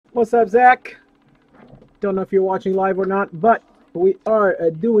What's up, Zach? Don't know if you're watching live or not, but we are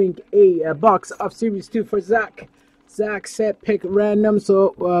doing a box of Series 2 for Zach. Zach set pick random,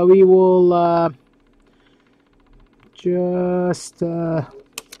 so we will just... oh,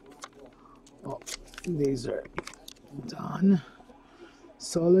 these are done.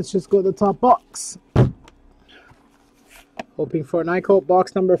 So let's just go to the top box. Hoping for an ICO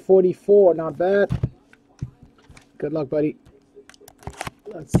box number 44. Not bad. Good luck, buddy.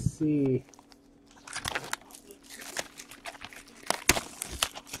 Let's see.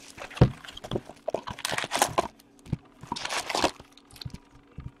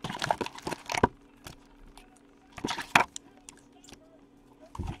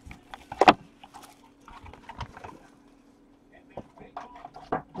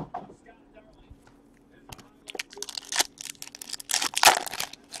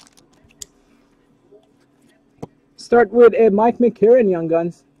 Start with a Mike McCarron, Young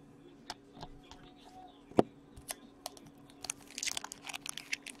Guns.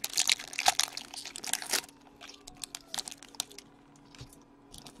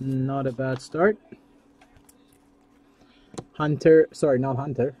 Not a bad start. Hunter, sorry, not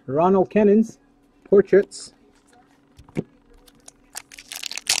Hunter. Ronald Kennens, portraits.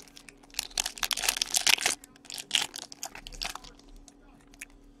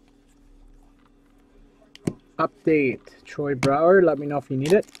 Update, Troy Brower, let me know if you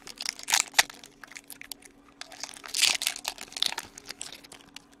need it.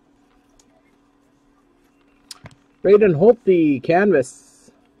 Braden Hope, the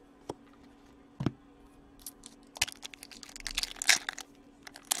canvas.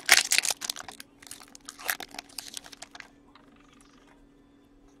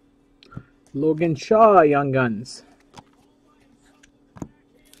 Logan Shaw, Young Guns.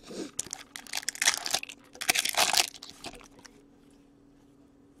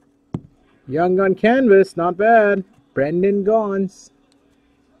 Young Gun canvas, not bad. Brendan Gaunce.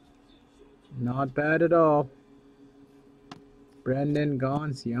 Not bad at all. Brendan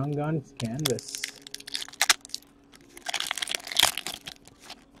Gaunce, Young Guns canvas.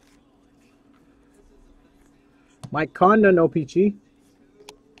 Mike Condon, OPG.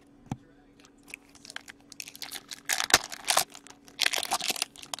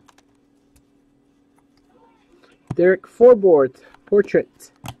 Derek Forbort,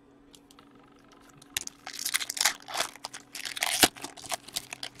 portrait.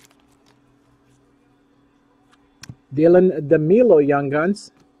 Dylan DeMilo, Young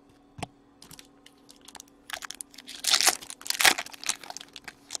Guns.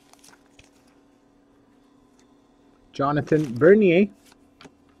 Jonathan Bernier.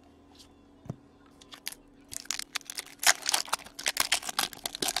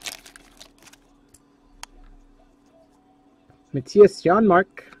 Matthias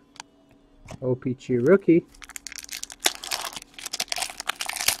Janmark, OPG rookie.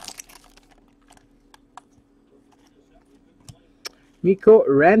 Mikko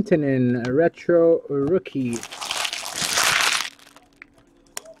Rantanen, retro rookie.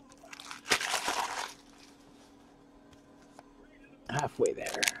 Halfway there.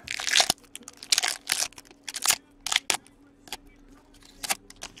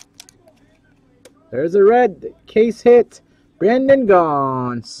 There's a red case hit. Brendan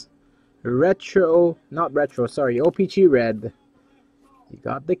Gaunce. Retro, not retro, sorry, OPG red. You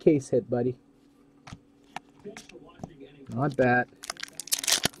got the case hit, buddy. Not bad.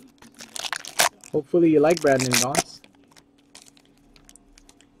 Hopefully you like Brendan Gaunce.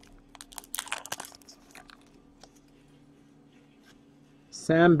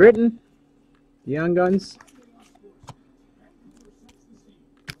 Sam Britton, Young Guns.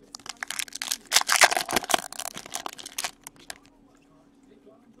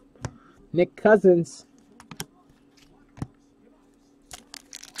 Nick Cousins.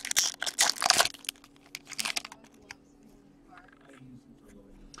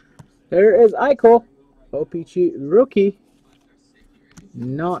 There is Eichel, OPG rookie.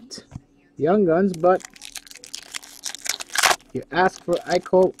 Not Young Guns, but you asked for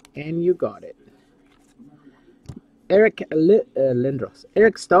Eichel and you got it. Eric Lindros.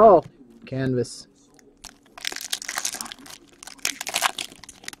 Eric Stahl, canvas.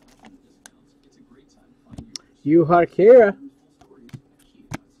 Yu Harkera.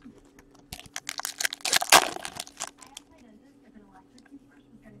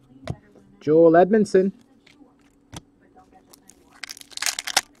 Joel Edmondson.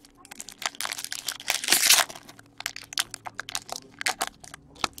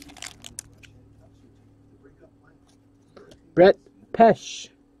 Brett Pesh.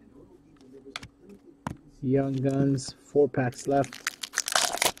 Young Guns, 4 packs left.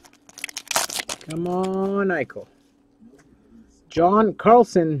 Come on, Eichel. John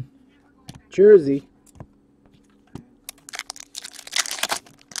Carlson, jersey.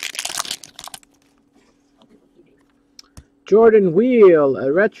 Jordan Wheel,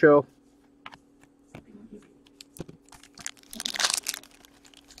 a retro.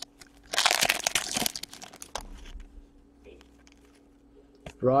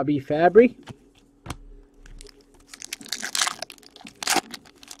 Robbie Fabry.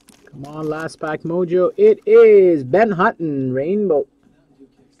 Come on, last pack mojo. It is Ben Hutton, Rainbow.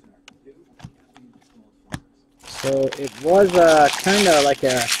 So it was kind of like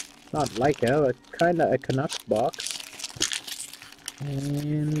a, not like a, but kind of a Canucks box.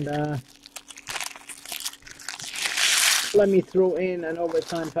 And let me throw in an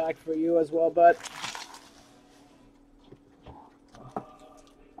overtime pack for you as well, bud.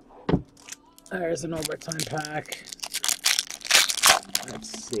 There's an overtime pack.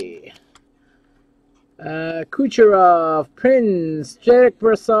 Let's see. Kucherov, Prince, Jake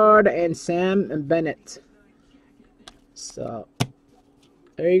Brassard, and Sam Bennett. So,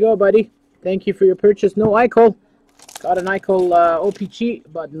 there you go, buddy. Thank you for your purchase. No Eichel. Got an Eichel OPG,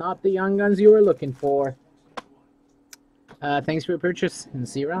 but not the Young Guns you were looking for. Thanks for your purchase, and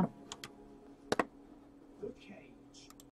see you around.